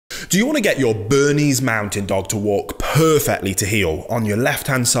Do you want to get your Bernese mountain dog to walk perfectly to heel on your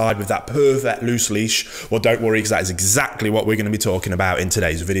left-hand side with that perfect loose leash? Well, don't worry, because that is exactly what we're going to be talking about in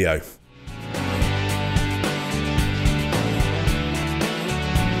today's video.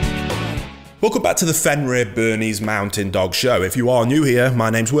 Welcome back to the Fenrir Bernese Mountain Dog Show. If you are new here, my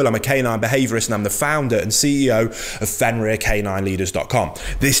name's Will, I'm a canine behaviourist and I'm the founder and CEO of FenrirCanineLeaders.com.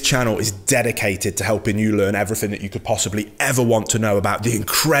 This channel is dedicated to helping you learn everything that you could possibly ever want to know about the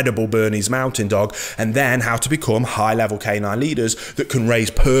incredible Bernese Mountain Dog, and then how to become high-level canine leaders that can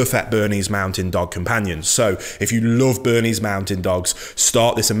raise perfect Bernese Mountain Dog companions. So if you love Bernese Mountain Dogs,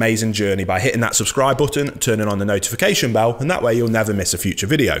 start this amazing journey by hitting that subscribe button, turning on the notification bell, and that way you'll never miss a future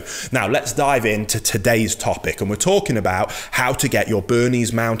video. Now let's dive into today's topic, and we're talking about how to get your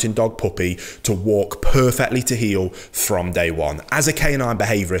Bernese Mountain Dog puppy to walk perfectly to heel from day one. As a canine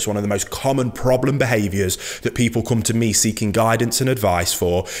behaviorist, one of the most common problem behaviors that people come to me seeking guidance and advice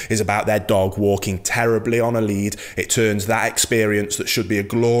for is about their dog walking terribly on a lead. It turns that experience that should be a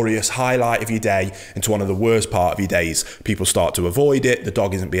glorious highlight of your day into one of the worst part of your days. People start to avoid it, the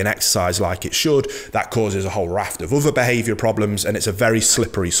dog isn't being exercised like it should, that causes a whole raft of other behavior problems, and it's a very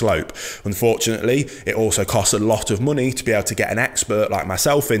slippery slope. Unfortunately, it also costs a lot of money to be able to get an expert like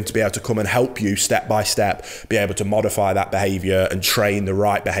myself in to be able to come and help you step by step, be able to modify that behavior and train the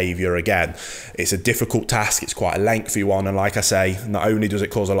right behavior again. It's a difficult task, it's quite a lengthy one, and like I say, not only does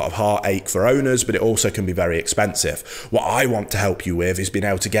it cause a lot of heartache for owners, but it also can be very expensive. What I want to help you with is being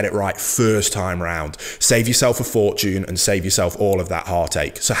able to get it right first time round, save yourself a fortune and save yourself all of that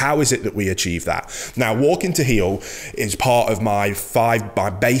heartache. So how is it that we achieve that? Now, walking to heel is part of my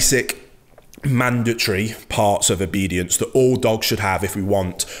basic mandatory parts of obedience that all dogs should have if we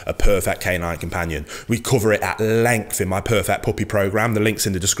want a perfect canine companion. We cover it at length in my Perfect Puppy program. The link's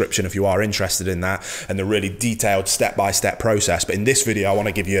in the description if you are interested in that, and the really detailed step-by-step process. But in this video, I want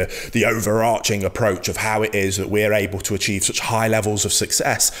to give you the overarching approach of how it is that we're able to achieve such high levels of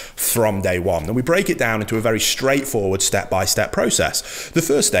success from day one. And we break it down into a very straightforward step-by-step process. The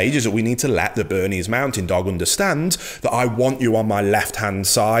first stage is that we need to let the Bernese Mountain Dog understand that I want you on my left-hand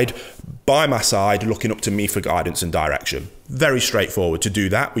side, by my side, looking up to me for guidance and direction. Very straightforward. To do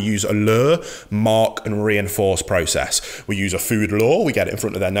that, we use a lure, mark, and reinforce process. We use a food lure, we get it in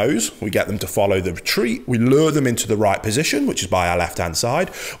front of their nose, we get them to follow the treat, we lure them into the right position, which is by our left-hand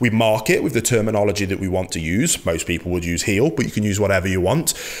side. We mark it with the terminology that we want to use. Most people would use heel, but you can use whatever you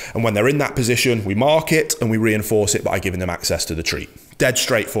want. And when they're in that position, we mark it and we reinforce it by giving them access to the treat. Dead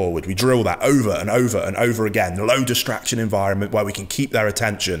straightforward. We drill that over and over and over again. Low distraction environment where we can keep their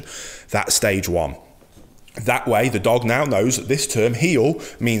attention. That's stage one. That way, the dog now knows that this term, heel,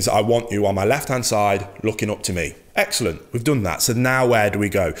 means that I want you on my left-hand side looking up to me. Excellent, we've done that. So now where do we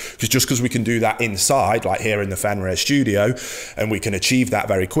go? Because just because we can do that inside, like here in the Fenrir studio, and we can achieve that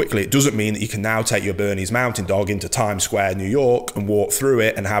very quickly, it doesn't mean that you can now take your Bernese Mountain Dog into Times Square, New York, and walk through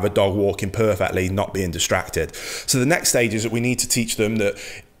it and have a dog walking perfectly, not being distracted. So the next stage is that we need to teach them that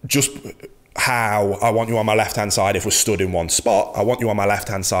just how I want you on my left-hand side if we're stood in one spot. I want you on my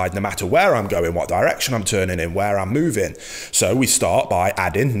left-hand side no matter where I'm going, what direction I'm turning in, where I'm moving. So we start by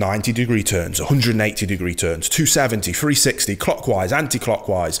adding 90-degree turns, 180-degree turns, 270, 360, clockwise,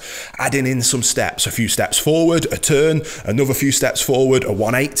 anti-clockwise, adding in some steps, a few steps forward, a turn, another few steps forward, a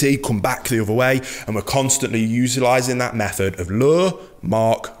 180, come back the other way, and we're constantly utilizing that method of lure,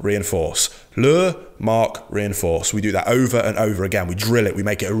 mark, reinforce. Lure, mark, reinforce. We do that over and over again. We drill it. We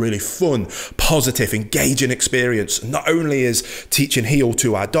make it a really fun, positive, engaging experience. Not only is teaching heel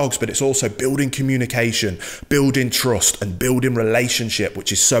to our dogs, but it's also building communication, building trust, and building relationship,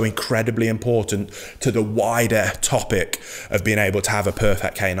 which is so incredibly important to the wider topic of being able to have a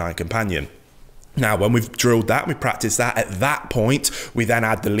perfect canine companion. Now, when we've drilled that, we practice that, at that point, we then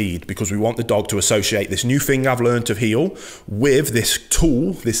add the lead, because we want the dog to associate this new thing I've learned of heel with this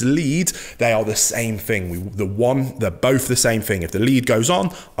tool, this lead. They are the same thing. They're both the same thing. If the lead goes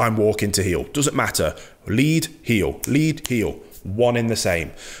on, I'm walking to heel. Doesn't matter. Lead, heel, lead, heel. One in the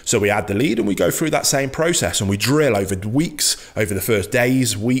same. So we add the lead and we go through that same process, and we drill over weeks, over the first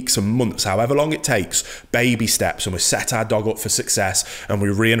days, weeks and months, however long it takes, baby steps, and we set our dog up for success, and we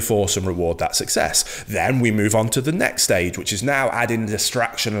reinforce and reward that success. Then we move on to the next stage, which is now adding the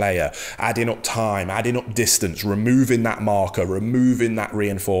distraction layer, adding up time, adding up distance, removing that marker, removing that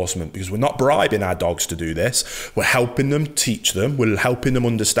reinforcement, because we're not bribing our dogs to do this. We're helping them, teach them, we're helping them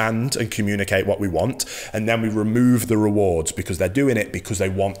understand and communicate what we want, and then we remove the rewards, because they're doing it because they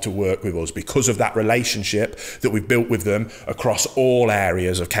want to work with us, because of that relationship that we've built with them across all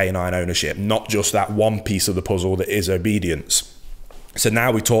areas of canine ownership, not just that one piece of the puzzle that is obedience. So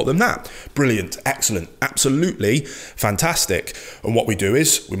now we taught them that. Brilliant, excellent, absolutely fantastic. And what we do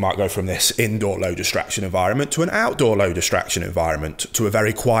is we might go from this indoor low distraction environment to an outdoor low distraction environment, to a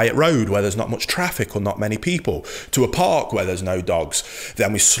very quiet road where there's not much traffic or not many people, to a park where there's no dogs.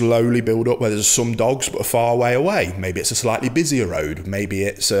 Then we slowly build up where there's some dogs but are far away. Maybe it's a slightly busier road. Maybe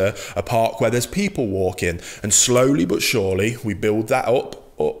it's a park where there's people walking. And slowly but surely we build that up,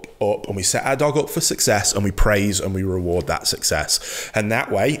 and we set our dog up for success, and we praise and we reward that success. And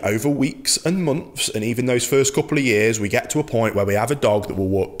that way, over weeks and months, and even those first couple of years, we get to a point where we have a dog that will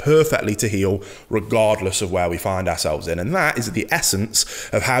work perfectly to heel regardless of where we find ourselves in. And that is the essence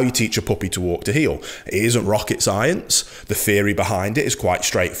of how you teach a puppy to walk to heel. It isn't rocket science. The theory behind it is quite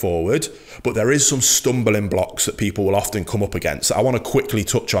straightforward, but there is some stumbling blocks that people will often come up against that I want to quickly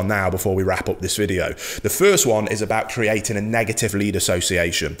touch on now before we wrap up this video. The first one is about creating a negative lead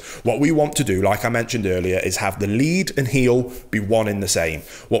association. What we want to do, like I mentioned earlier, is have the lead and heel be one in the same.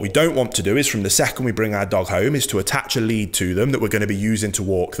 What we don't want to do is, from the second we bring our dog home, is to attach a lead to them that we're going to be using to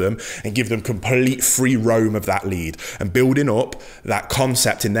walk them and give them complete free roam of that lead, and building up that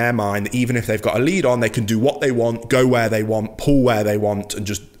concept in their mind that even if they've got a lead on, they can do what they want, go where they want, pull where they want, and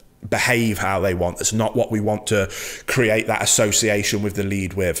just behave how they want. That's not what we want to create that association with the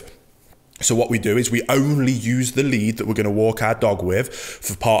lead with. So what we do is we only use the lead that we're going to walk our dog with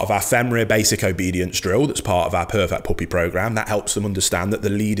for part of our Fenrir basic obedience drill. That's part of our Perfect Puppy program. That helps them understand that the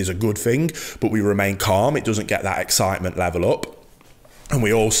lead is a good thing, but we remain calm. It doesn't get that excitement level up. And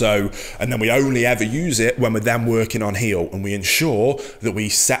we only ever use it when we're then working on heel, and we ensure that we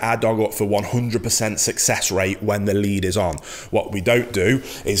set our dog up for 100% success rate when the lead is on. What we don't do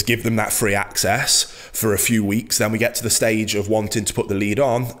is give them that free access for a few weeks, then we get to the stage of wanting to put the lead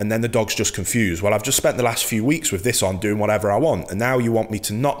on, and then the dog's just confused. Well, I've just spent the last few weeks with this on doing whatever I want, and now you want me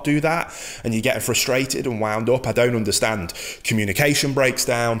to not do that, and you're getting frustrated and wound up. I don't understand. Communication breaks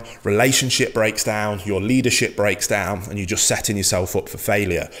down, relationship breaks down, your leadership breaks down, and you're just setting yourself up for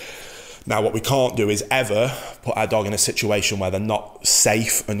failure. Now, what we can't do is ever put our dog in a situation where they're not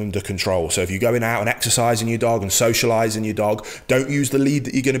safe and under control. So if you're going out and exercising your dog and socializing your dog, don't use the lead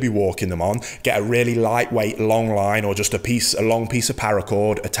that you're going to be walking them on. Get a really lightweight long line, or just a long piece of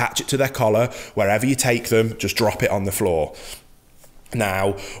paracord, attach it to their collar. Wherever you take them, just drop it on the floor.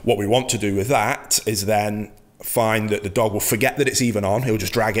 Now, what we want to do with that is then find that the dog will forget that it's even on. He'll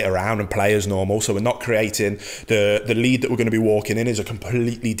just drag it around and play as normal. So we're not creating the lead that we're going to be walking in is a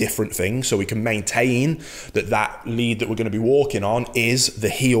completely different thing. So we can maintain that lead that we're going to be walking on is the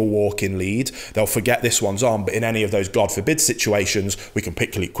heel walking lead. They'll forget this one's on, but in any of those God forbid situations, we can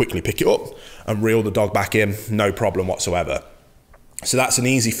quickly pick it up and reel the dog back in, no problem whatsoever. So that's an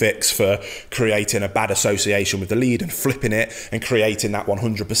easy fix for creating a bad association with the lead and flipping it and creating that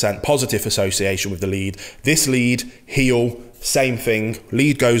 100% positive association with the lead. This lead, heel, same thing.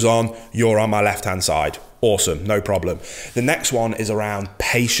 Lead goes on, you're on my left-hand side. Awesome, no problem. The next one is around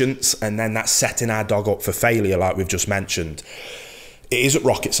patience, and then that's setting our dog up for failure, like we've just mentioned. It isn't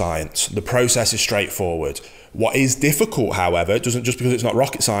rocket science. The process is straightforward. What is difficult, however, just because it's not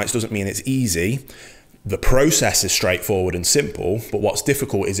rocket science doesn't mean it's easy. The process is straightforward and simple, but what's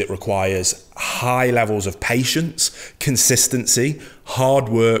difficult is it requires high levels of patience, consistency, hard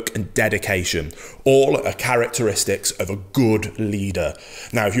work, and dedication. All are characteristics of a good leader.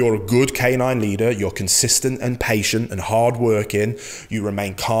 Now, if you're a good canine leader, you're consistent and patient and hardworking, you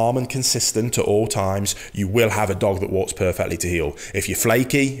remain calm and consistent at all times, you will have a dog that walks perfectly to heel. If you're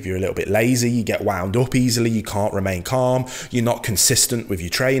flaky, if you're a little bit lazy, you get wound up easily, you can't remain calm, you're not consistent with your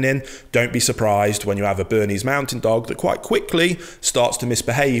training, don't be surprised when you have a Bernese mountain dog that quite quickly starts to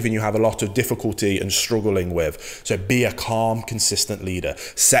misbehave and you have a lot of difficulty and struggling with. So be a calm, consistent leader.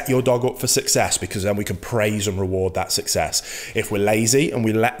 Set your dog up for success, because then we can praise and reward that success. If we're lazy and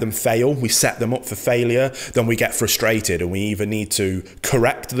we let them fail, we set them up for failure, then we get frustrated and we either need to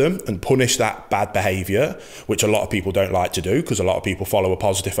correct them and punish that bad behavior, which a lot of people don't like to do because a lot of people follow a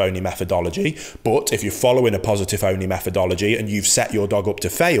positive only methodology. But if you're following a positive only methodology and you've set your dog up to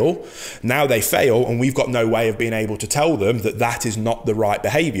fail, now they fail and we've got no way of being able to tell them that that is not the right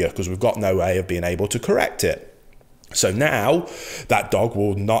behavior, because we've got no way of being able to correct it. So now that dog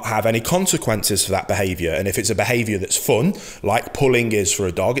will not have any consequences for that behavior. And if it's a behavior that's fun, like pulling is for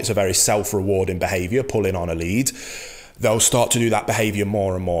a dog, it's a very self-rewarding behavior, pulling on a lead, they'll start to do that behavior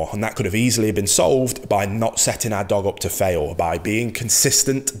more and more. And that could have easily been solved by not setting our dog up to fail, by being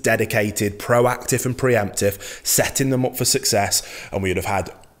consistent, dedicated, proactive and preemptive, setting them up for success, and we'd have had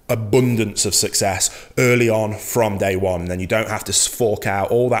abundance of success early on from day one. And then you don't have to fork out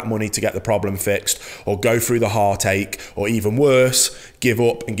all that money to get the problem fixed, or go through the heartache, or even worse, give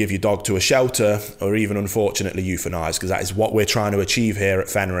up and give your dog to a shelter, or even unfortunately euthanize, because that is what we're trying to achieve here at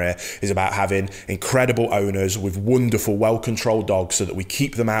Fenrir, is about having incredible owners with wonderful, well-controlled dogs so that we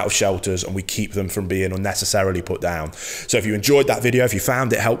keep them out of shelters and we keep them from being unnecessarily put down. So if you enjoyed that video, if you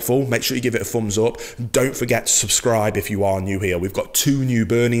found it helpful, make sure you give it a thumbs up. Don't forget to subscribe if you are new here. We've got 2 new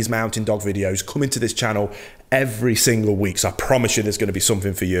Bernese mountain dog videos coming to this channel every single week, so I promise you there's going to be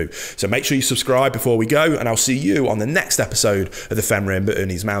something for you. So make sure you subscribe before we go, and I'll see you on the next episode of the Fenrir and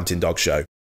Bernese Mountain Dog Show.